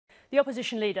The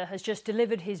opposition leader has just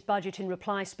delivered his budget in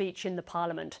reply speech in the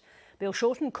Parliament. Bill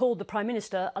Shorten called the Prime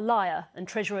Minister a liar and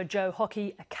Treasurer Joe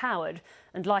Hockey a coward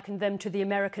and likened them to the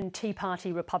American Tea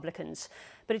Party Republicans.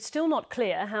 But it's still not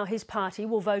clear how his party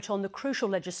will vote on the crucial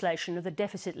legislation of the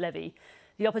deficit levy.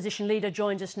 The opposition leader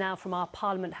joins us now from our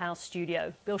Parliament House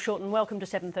studio. Bill Shorten, welcome to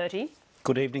 7:30.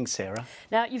 Good evening, Sarah.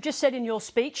 Now, you've just said in your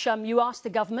speech, you asked the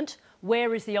government,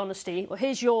 where is the honesty? Well,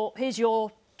 here's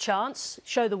your chance.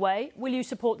 Show the way. Will you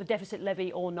support the deficit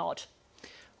levy or not?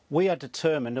 We are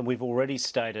determined, and we've already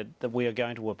stated, that we are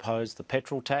going to oppose the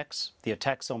petrol tax, the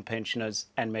attacks on pensioners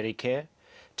and Medicare.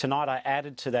 Tonight I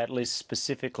added to that list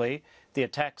specifically the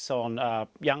attacks on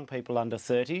young people under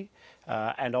 30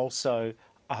 and also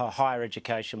higher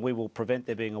education. We will prevent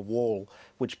there being a wall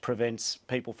which prevents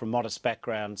people from modest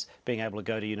backgrounds being able to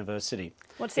go to university.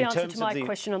 What's the answer to my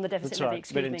question on the deficit levy?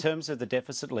 Excuse me. But in terms of the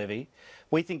deficit levy,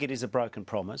 we think it is a broken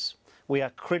promise. We are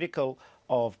critical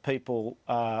of people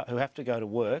who have to go to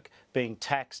work being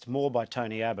taxed more by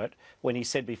Tony Abbott when he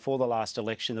said before the last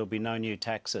election there will be no new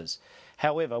taxes.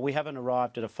 However, we haven't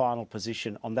arrived at a final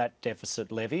position on that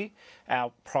deficit levy.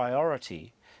 Our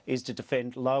priority is to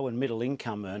defend low and middle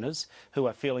income earners who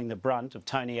are feeling the brunt of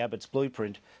Tony Abbott's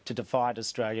blueprint to divide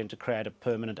Australia and to create a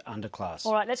permanent underclass.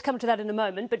 All right, let's come to that in a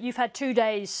moment, but you've had 2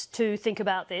 days to think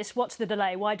about this. What's the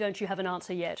delay? Why don't you have an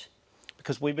answer yet?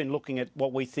 Because we've been looking at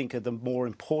what we think are the more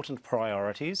important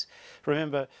priorities.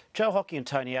 Remember, Joe Hockey and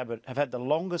Tony Abbott have had the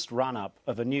longest run-up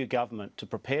of a new government to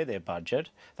prepare their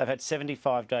budget. They've had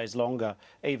 75 days longer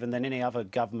even than any other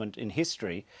government in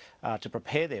history to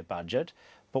prepare their budget.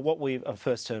 But a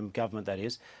first-term government, that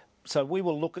is. So we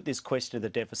will look at this question of the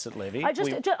deficit levy. I'm just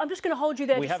going to hold you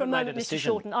there just for a moment, Mr.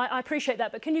 Shorten. I appreciate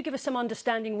that, but can you give us some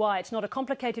understanding why? It's not a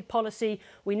complicated policy.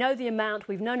 We know the amount.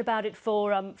 We've known about it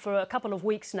for a couple of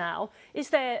weeks now. Is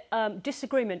there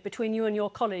disagreement between you and your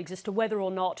colleagues as to whether or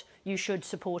not you should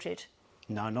support it?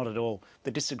 No, not at all.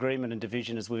 The disagreement and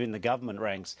division is within the government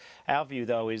ranks. Our view,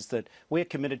 though, is that we're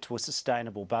committed to a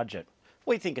sustainable budget.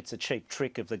 We think it's a cheap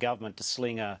trick of the government to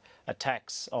sling a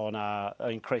tax on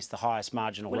increase the highest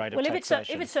marginal rate of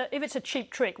taxation. If it's a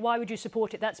cheap trick, why would you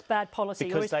support it? That's bad policy.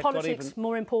 Because or is politics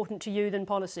more important to you than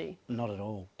policy? Not at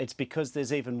all. It's because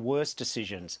there's even worse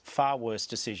decisions, far worse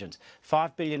decisions.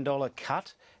 $5 billion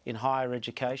cut in higher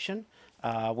education.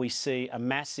 We see a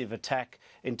massive attack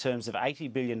in terms of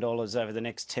 $80 billion over the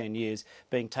next 10 years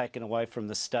being taken away from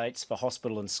the states for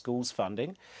hospital and schools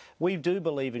funding. We do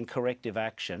believe in corrective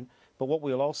action. But what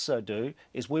we'll also do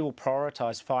is we will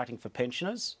prioritise fighting for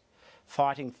pensioners,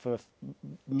 fighting for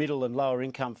middle and lower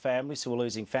income families who are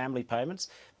losing family payments,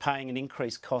 paying an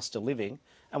increased cost of living,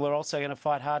 and we're also going to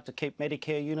fight hard to keep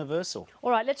Medicare universal. All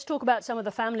right, let's talk about some of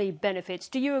the family benefits.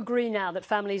 Do you agree now that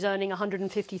families earning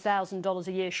 $150,000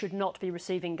 a year should not be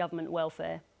receiving government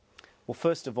welfare? Well,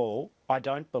 first of all, I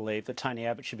don't believe that Tony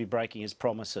Abbott should be breaking his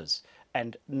promises.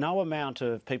 And no amount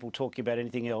of people talking about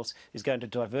anything else is going to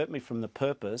divert me from the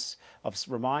purpose of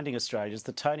reminding Australians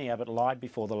that Tony Abbott lied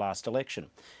before the last election.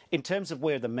 In terms of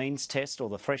where the means test or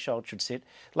the threshold should sit,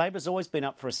 Labor's always been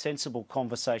up for a sensible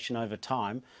conversation over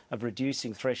time of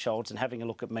reducing thresholds and having a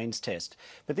look at means test.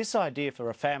 But this idea for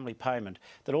a family payment,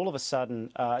 that all of a sudden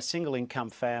a single income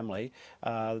family,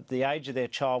 the age of their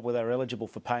child where they were eligible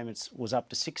for payments was up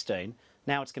to 16,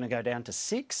 now it's going to go down to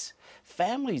 6.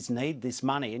 Families need this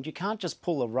money, and you can't just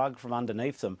pull the rug from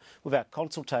underneath them without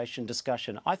consultation,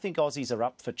 discussion. I think Aussies are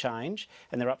up for change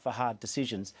and they're up for hard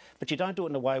decisions, but you don't do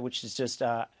it in a way which is just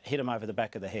hit them over the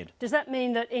back of the head. Does that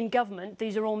mean that in government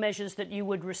these are all measures that you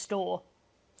would restore?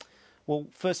 Well,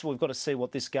 first of all, we've got to see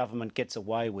what this government gets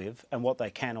away with and what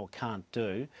they can or can't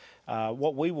do.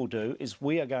 What we will do is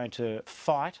we are going to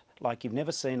fight like you've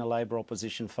never seen a Labor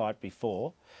opposition fight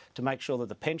before, to make sure that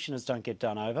the pensioners don't get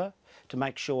done over, to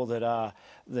make sure that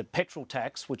the petrol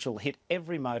tax, which will hit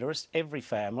every motorist, every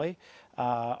family.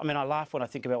 I mean, I laugh when I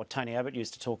think about what Tony Abbott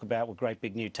used to talk about with great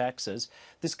big new taxes.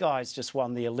 This guy's just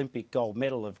won the Olympic gold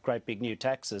medal of great big new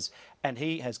taxes, and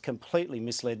he has completely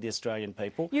misled the Australian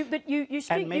people. And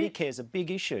Medicare's a big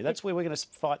issue. That's where we're going to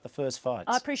fight the first fights.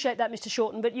 I appreciate that, Mr.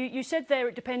 Shorten, but you said there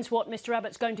it depends what Mr.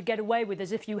 Abbott's going to get away with,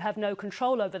 as if you have no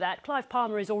control over that. Clive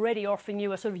Palmer is already offering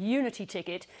you a sort of unity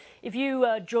ticket. If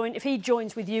he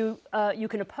joins with you, you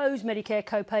can oppose Medicare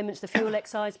co-payments, the fuel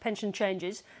excise, pension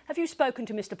changes. Have you spoken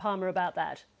to Mr. Palmer about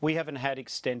that? We haven't had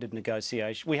extended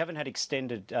negotiation. We haven't had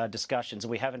extended discussions.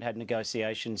 We haven't had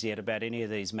negotiations yet about any of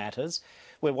these matters.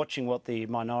 We're watching what the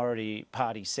minority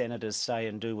party senators say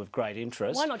and do with great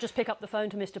interest. Why not just pick up the phone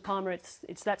to Mr. Palmer?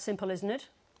 It's that simple, isn't it?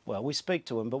 Well, we speak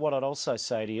to them, but what I'd also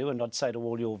say to you, and I'd say to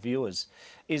all your viewers,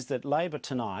 is that Labor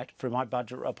tonight, through my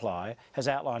budget reply, has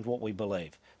outlined what we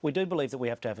believe. We do believe that we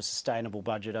have to have a sustainable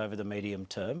budget over the medium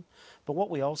term, but what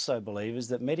we also believe is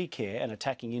that Medicare and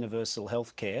attacking universal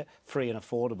health care, free and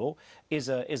affordable, is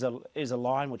a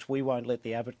line which we won't let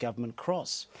the Abbott government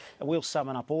cross. And we'll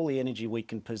summon up all the energy we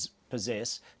can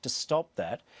possess to stop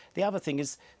that. The other thing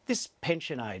is this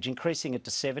pension age, increasing it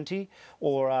to 70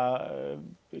 or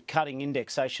cutting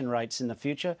indexation rates in the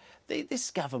future.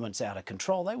 This government's out of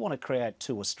control. They want to create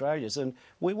two Australias and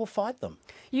we will fight them.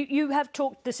 You have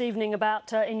talked this evening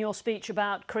about, in your speech,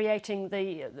 about creating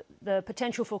the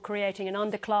potential for creating an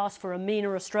underclass for a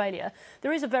meaner Australia.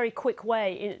 There is a very quick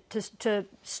way to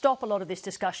stop a lot of this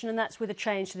discussion, and that's with a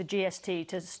change to the GST,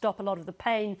 to stop a lot of the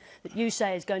pain that you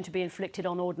say is going to be inflicted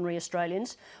on ordinary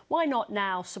Australians. Why not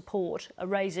now support a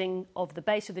raising of the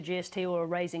base of the GST or a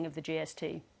raising of the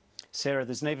GST? Sarah,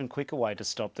 there's an even quicker way to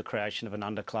stop the creation of an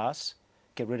underclass.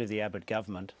 Get rid of the Abbott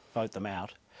government, vote them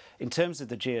out. In terms of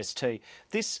the GST,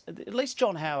 at least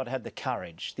John Howard had the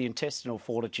courage, the intestinal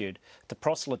fortitude to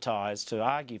proselytise, to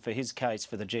argue for his case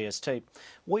for the GST.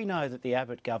 We know that the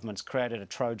Abbott government's created a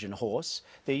Trojan horse.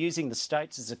 They're using the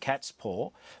states as a cat's paw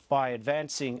by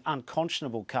advancing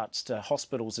unconscionable cuts to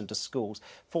hospitals and to schools,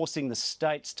 forcing the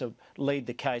states to lead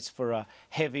the case for a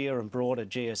heavier and broader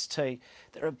GST.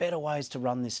 There are better ways to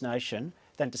run this nation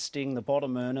than to sting the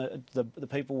bottom earner, the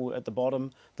people at the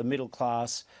bottom, the middle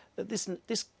class.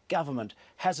 This government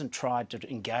hasn't tried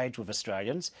to engage with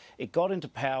Australians. It got into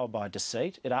power by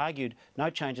deceit. It argued no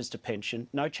changes to pension,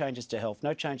 no changes to health,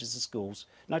 no changes to schools,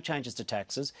 no changes to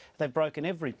taxes. They've broken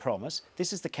every promise.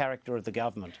 This is the character of the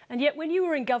government. And yet when you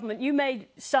were in government, you made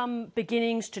some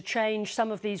beginnings to change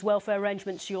some of these welfare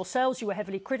arrangements yourselves. You were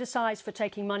heavily criticised for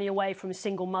taking money away from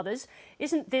single mothers.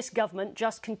 Isn't this government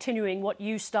just continuing what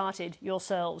you started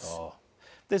yourselves? Oh.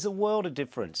 There's a world of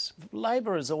difference.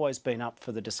 Labor has always been up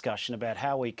for the discussion about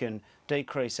how we can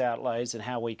decrease outlays and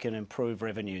how we can improve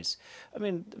revenues. I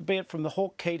mean, be it from the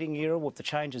Hawke-Keating era with the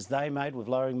changes they made with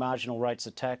lowering marginal rates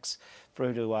of tax,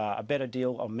 through to a better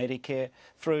deal on Medicare,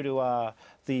 through to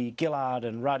the Gillard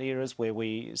and Rudd eras where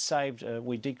we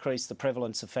decreased the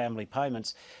prevalence of family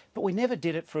payments. But we never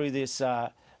did it through this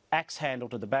axe handle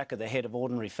to the back of the head of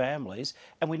ordinary families,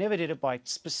 and we never did it by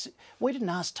we didn't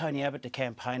ask Tony Abbott to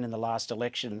campaign in the last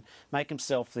election, make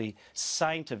himself the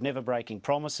saint of never breaking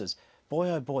promises. Boy,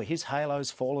 oh boy, his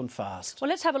halo's fallen fast. Well,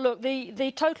 let's have a look.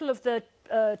 The total of the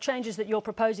changes that you're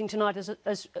proposing tonight,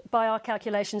 as by our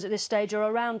calculations at this stage, are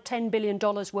around $10 billion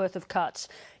worth of cuts.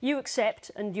 You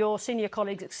accept, and your senior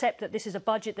colleagues accept, that this is a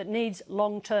budget that needs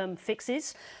long-term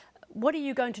fixes. What are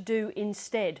you going to do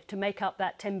instead to make up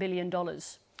that $10 billion?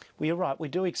 Well, you're right. We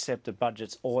do accept that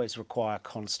budgets always require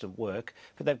constant work,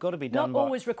 but they've got to be done Not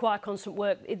always require constant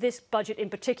work. This budget in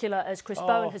particular, as Chris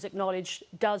Bowen has acknowledged,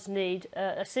 does need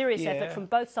a serious effort from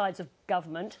both sides of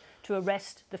government to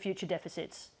arrest the future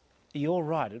deficits. You're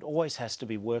right. It always has to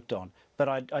be worked on. But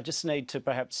I just need to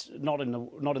perhaps, not in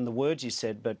the words you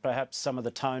said, but perhaps some of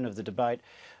the tone of the debate.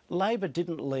 Labor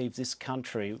didn't leave this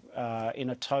country in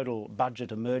a total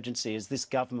budget emergency as this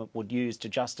government would use to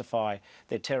justify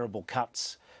their terrible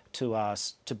cuts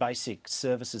to basic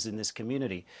services in this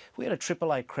community. We had a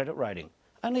AAA credit rating.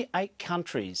 Only 8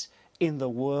 countries in the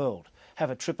world have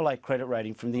a AAA credit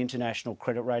rating from the international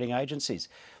credit rating agencies.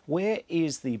 Where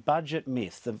is the budget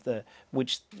myth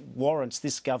which warrants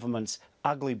this government's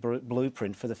ugly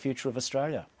blueprint for the future of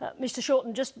Australia? Mr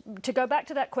Shorten, just to go back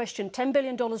to that question, $10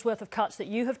 billion worth of cuts that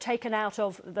you have taken out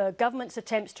of the government's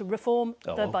attempts to reform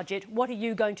the budget, what are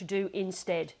you going to do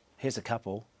instead? Here's a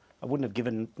couple. I wouldn't have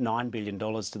given $9 billion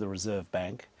to the Reserve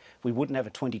Bank. We wouldn't have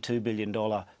a $22 billion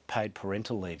paid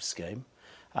parental leave scheme.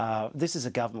 This is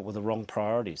a government with the wrong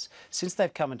priorities. Since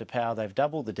they've come into power, they've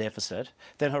doubled the deficit.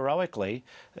 Then heroically,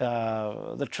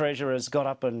 the Treasurer has got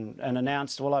up and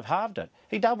announced, well, I've halved it.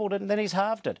 He doubled it and then he's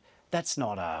halved it. That's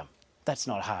not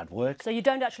hard work. So you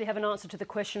don't actually have an answer to the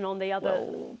question on the other,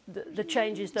 the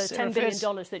changes, those $10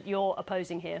 billion that you're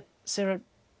opposing here? Sarah,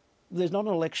 there's not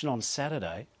an election on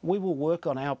Saturday. We will work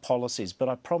on our policies, but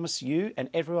I promise you and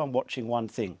everyone watching one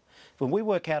thing. When we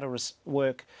work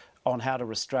on how to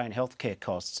restrain healthcare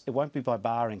costs, it won't be by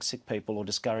barring sick people or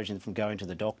discouraging them from going to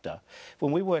the doctor.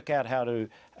 When we work out how to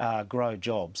grow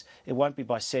jobs, it won't be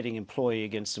by setting employee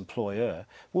against employer.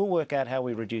 We'll work out how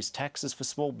we reduce taxes for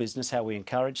small business, how we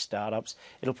encourage startups.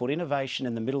 It'll put innovation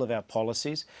in the middle of our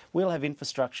policies. We'll have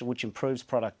infrastructure which improves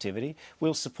productivity.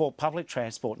 We'll support public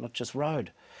transport, not just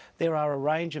road. There are a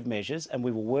range of measures and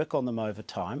we will work on them over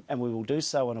time, and we will do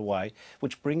so in a way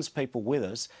which brings people with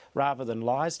us rather than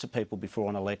lies to people before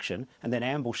an election and then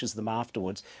ambushes them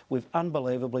afterwards with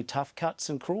unbelievably tough cuts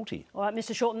and cruelty. All right,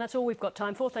 Mr Shorten, that's all we've got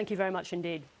time for. Thank you very much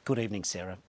indeed. Good evening, Sarah.